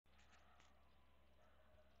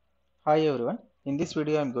Hi everyone. In this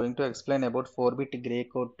video, I'm going to explain about 4-bit gray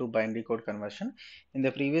code to binary code conversion. In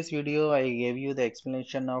the previous video, I gave you the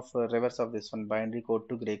explanation of reverse of this one, binary code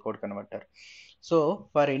to gray code converter. So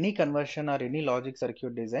for any conversion or any logic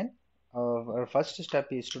circuit design, our first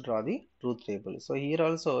step is to draw the truth table. So here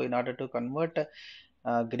also, in order to convert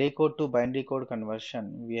gray code to binary code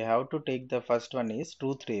conversion, we have to take the first one is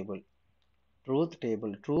truth table. Truth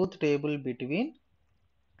table between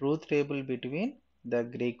the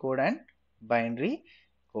gray code and binary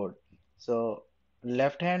code. So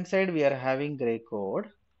left hand side we are having gray code,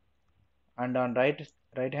 and on right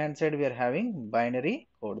hand side we are having binary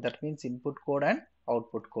code. That means input code and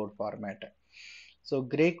output code format. So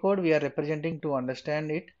gray code we are representing, to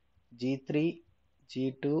understand it, G3,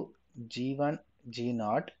 G2, G1,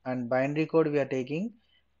 G0, and binary code we are taking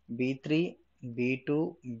B3,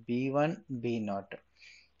 B2, B1, B0.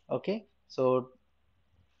 Okay, so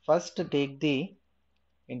first take the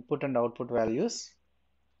input and output values.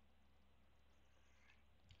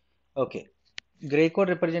 Okay, gray code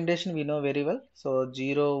representation we know very well. So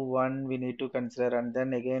 0 1 we need to consider, and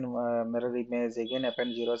then again mirror image, again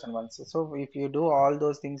append zeros and ones. So if you do all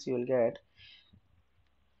those things, you will get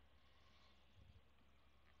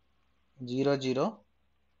 0 0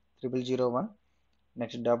 triple 0 1,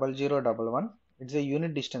 next 00 11. It's a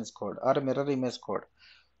unit distance code or mirror image code,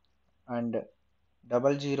 and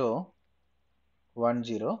 00 10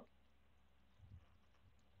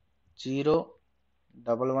 0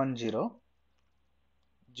 1110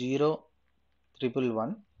 0 triple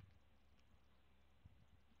 1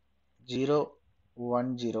 0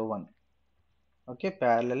 101. Okay,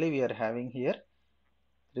 parallelly we are having here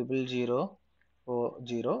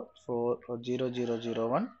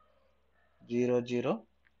 0040400001 0010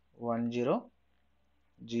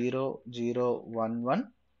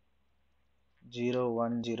 0011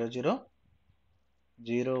 0100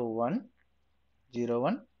 0101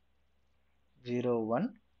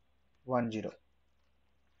 0110,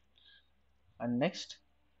 and next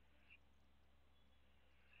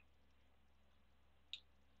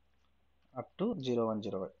up to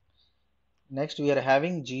 0101. Next we are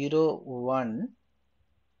having 0100,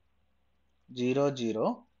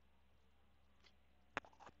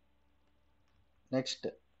 next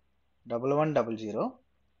 1100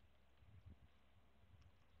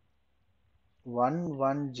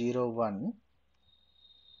 1101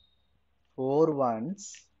 4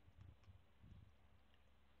 ones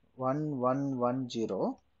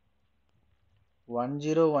 1110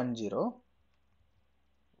 1010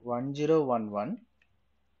 1011 1001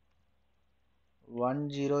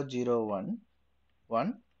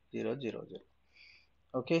 1000.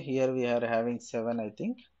 Okay, here we are having 7. I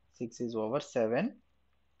think 6 is over. 7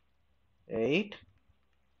 8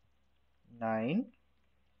 9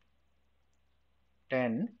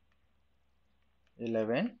 10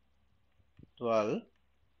 11 12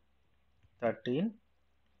 13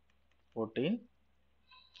 14,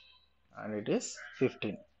 and it is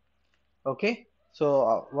 15. Okay,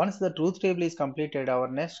 so once the truth table is completed, our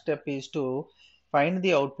next step is to find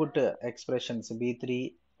the output expressions.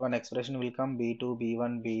 B3 one expression will come, B2,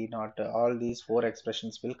 B1, B0, all these 4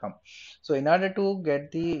 expressions will come. So in order to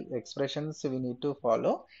get the expressions, we need to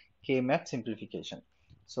follow K-map simplification.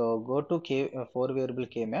 So go to 4 variable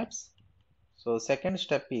K-maps. So second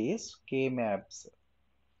step is K-map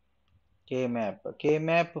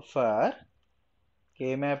for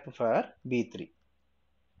B3,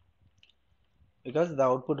 because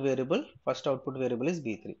the first output variable is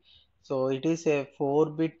B3. So it is a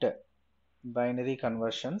 4-bit binary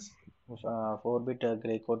conversions, 4-bit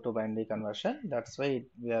gray code to binary conversion. That's why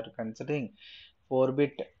we are considering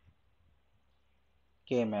 4-bit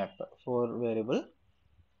K-map, 4 variable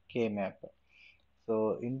K-map.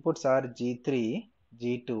 So inputs are G3,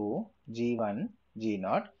 G2, G1,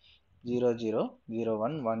 G0, 0 0 0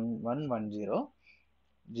 1 1 1 1 0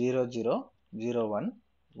 0 0 0 1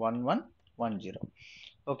 1 1 1 0.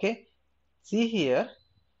 Okay, see here,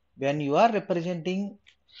 when you are representing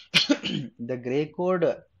the gray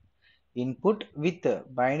code input with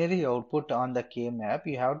binary output on the K map,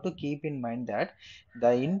 you have to keep in mind that the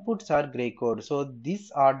inputs are gray code. So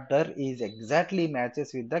this order is exactly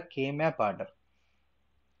matches with the K map order.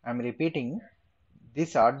 I'm repeating,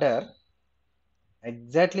 this order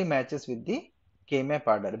exactly matches with the K map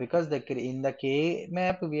order, because in the K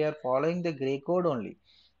map we are following the gray code only.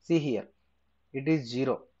 See here, it is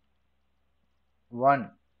 0 1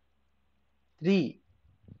 3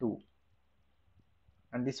 2,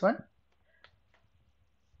 and this one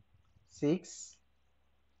 6,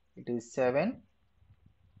 it is 7,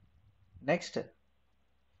 next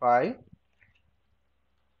 5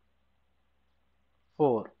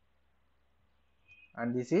 4,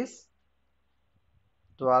 and this is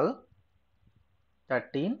 12,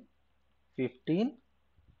 13, 15,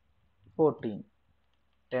 14,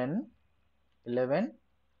 10, 11,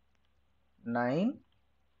 9,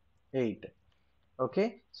 8.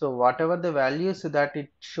 Okay, so whatever the values that it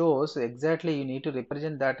shows, exactly you need to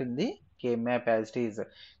represent that in the K map as it is.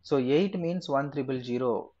 So 8 means 1000,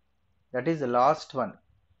 that is the last one.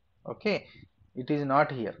 Okay, it is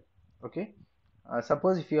not here. Okay,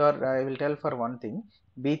 suppose if you are, I will tell for one thing,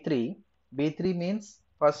 B3 means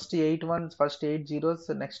first 8 ones, first 8 zeros,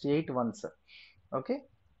 next 8 ones. Okay,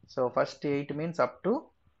 so first 8 means up to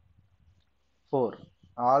 4.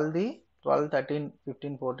 All the 12, 13,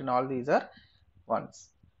 15, 14, all these are ones.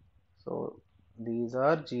 So these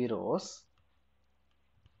are zeros.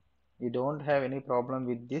 We don't have any problem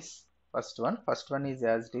with this first one is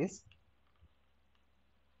as it is.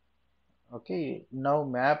 Okay, now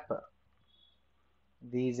map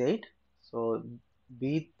these 8. So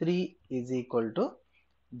B3 is equal to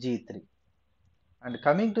G3. And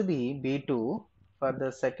coming to the B2, for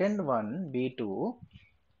the second one, B2,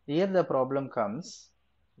 here the problem comes.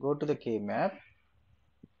 Go to the K map.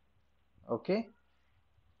 Okay,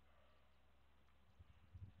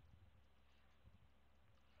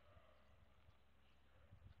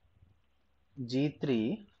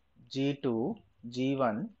 G3, G2,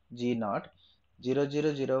 G1, G0,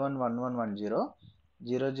 00011110,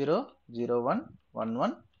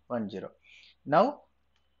 00011110. Now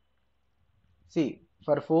see,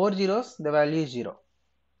 for 4 zeros the value is 0,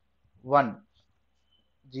 1,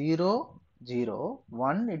 0, 0,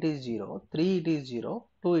 1 it is 0, 3 it is 0,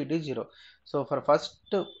 2 it is 0. So for first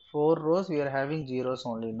 4 rows we are having zeros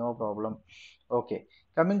only, no problem. Okay,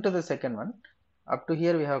 coming to the second one, up to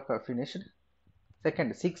here we have finished.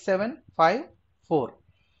 Second, 6, 7, 5, 4.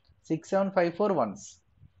 6, 7, 5, 4 ones.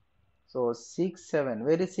 So 6, 7.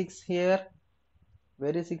 Where is 6 here?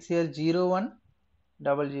 Where is 6 here? 0, 1,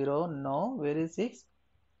 00. No. Where is 6?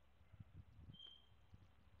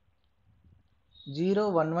 0,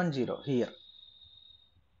 1, 1, 0. Here.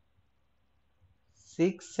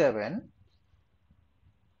 6, 7,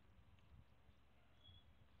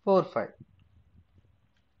 4, 5.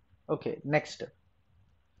 Okay. Next.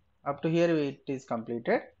 Up to here it is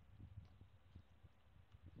completed.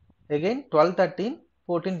 Again 12, 13,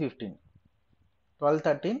 14, 15. 12,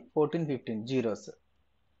 13, 14, 15. Zeros.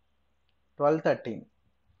 12, 13,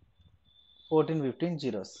 14, 15.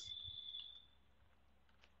 Zeros.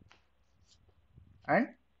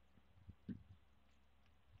 And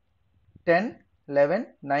 10, 11,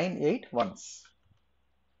 9, 8 ones.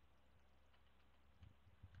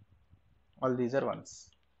 All these are ones.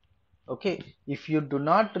 Okay, if you do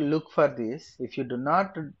not look for this, if you do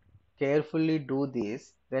not carefully do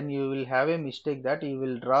this, then you will have a mistake that you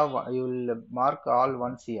will you will mark all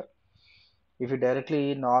ones here. If you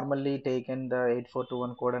directly normally taken the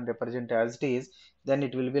 8421 code and represent as it is, then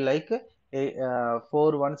it will be like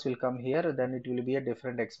 4 ones will come here, then it will be a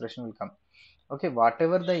different expression will come. Okay,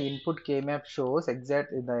 whatever the input K map shows,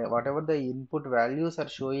 whatever the input values are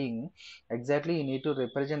showing, exactly you need to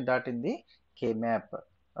represent that in the K map.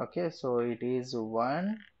 Okay, so it is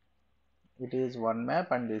one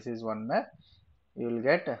map and this is one map. You will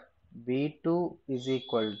get B2 is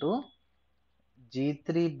equal to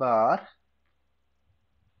G3 bar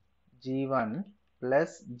G1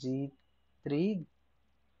 plus G3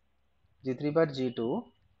 bar G2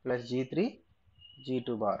 plus G3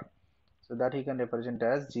 G2 bar. So that he can represent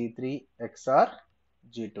as G3 XR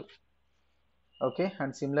G2. Okay,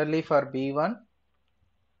 and similarly for B1,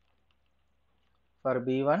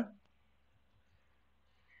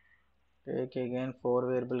 take again 4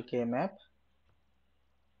 variable K map.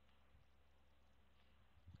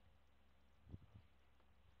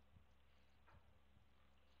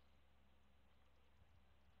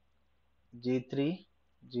 G3,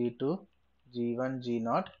 G2, G1,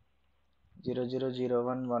 G0,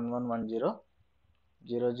 00011110,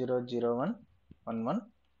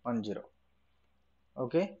 00011110.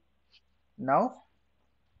 Okay, now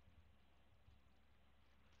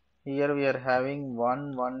here we are having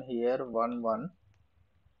 1 here, 1 1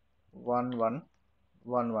 1 1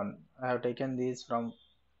 1 1. I have taken these from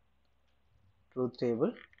truth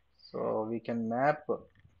table, so we can map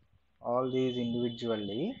all these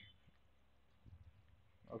individually.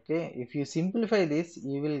 Okay, if you simplify this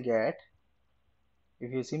you will get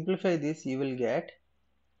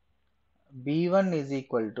B1 is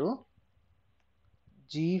equal to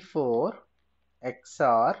G4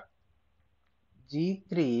 XR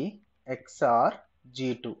G3 XR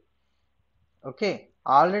G2. Okay,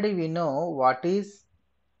 already we know what is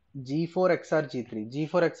G4 XR G3.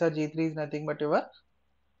 G4 XR G3 is nothing but your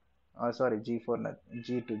sorry, G4,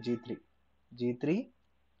 G2, G3, G3,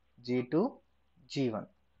 G2, G1,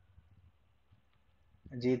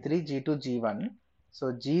 G3, G2, G1.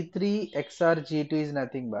 So G3 XR G2 is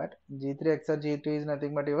nothing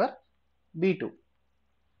but your B2.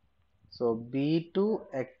 So B2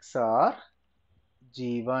 XR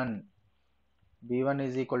G1, B1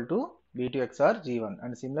 is equal to B2 XR G1,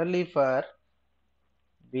 and similarly for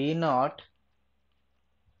B0,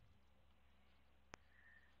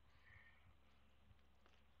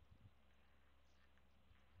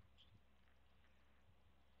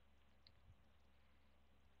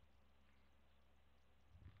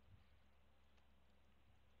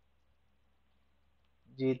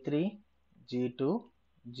 G3, G2,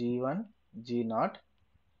 G1, G0.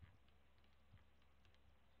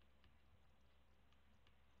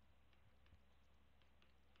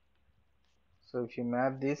 So if you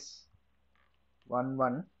map this 1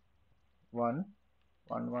 1 1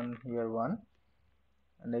 1 1 here 1,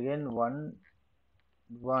 and again 1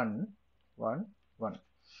 1 1 1.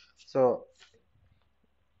 So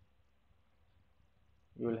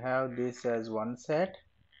you will have this as one set,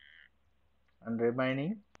 and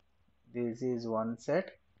remaining this is one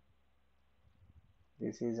set,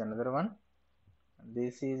 this is another one, and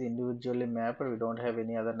this is individually mapped. We don't have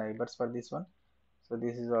any other neighbors for this one, so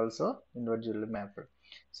this is also individually mapped.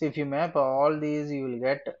 So if you map all these, you will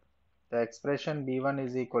get the expression B1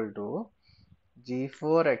 is equal to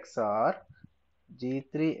G4 XR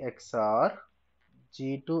G3 XR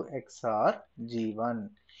G2 XR G1.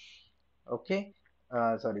 Okay,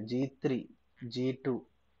 sorry, G3 G2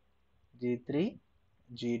 G3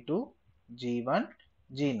 G2 G1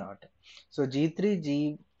 G0. So G3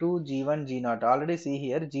 G2 G1 G0, already see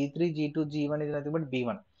here G3 G2 G1 is nothing but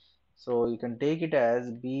B1, so you can take it as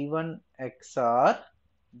B1 XR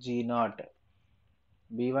G0.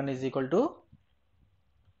 B1 is equal to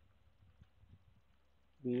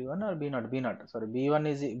B1 or B0, B0, sorry, B1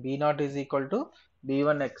 is B0 is equal to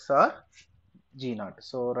B1 XR G0.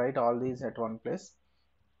 So write all these at one place.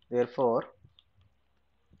 Therefore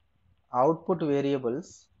output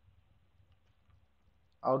variables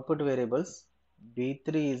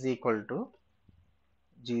B3 is equal to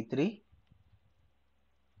G3,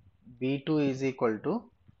 B2 is equal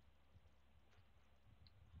to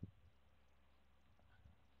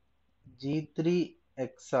G3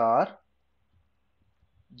 XR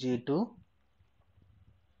G2,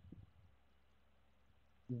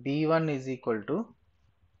 B1 is equal to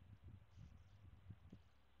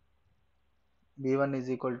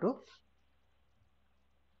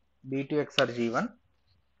B2 XR G1,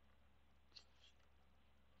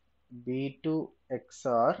 B2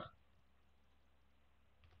 XR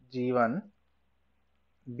G1,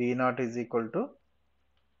 B0 is equal to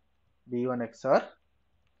B1 XR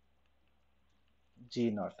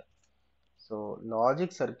G0. So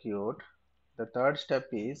logic circuit, the third step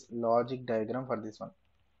is logic diagram for this one.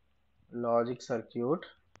 Logic circuit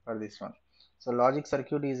for this one. So logic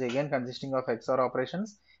circuit is again consisting of XOR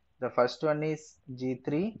operations. The first one is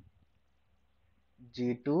G3,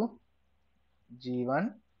 G2,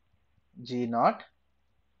 G1, G0.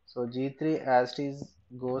 So G3 as it is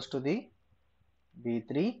goes to the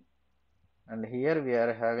B3, and here we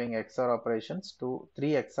are having XOR operations. 3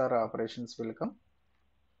 XOR operations will come,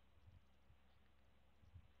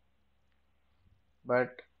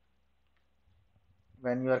 but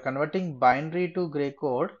when you are converting binary to gray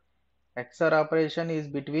code, XOR operation is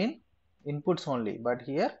between inputs only, but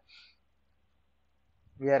here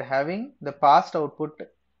we are having the past output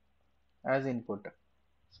as input.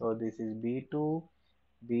 So this is B2,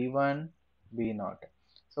 B1, B0.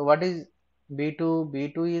 So what is B2?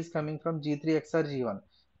 B2 is coming from G3 XOR G1.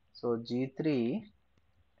 So G3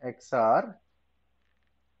 XOR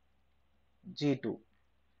G2.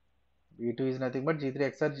 B2 is nothing but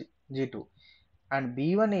G3 XOR G2. And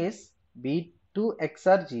B1 is B2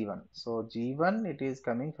 XOR G1. So G1 it is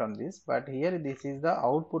coming from this, but here this is the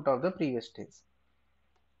output of the previous stage.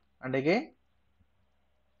 And again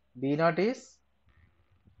B0 is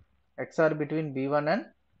XOR between B1 and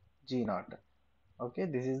G0. Okay,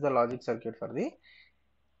 this is the logic circuit for the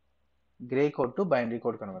gray code to binary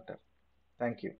code converter. Thank you.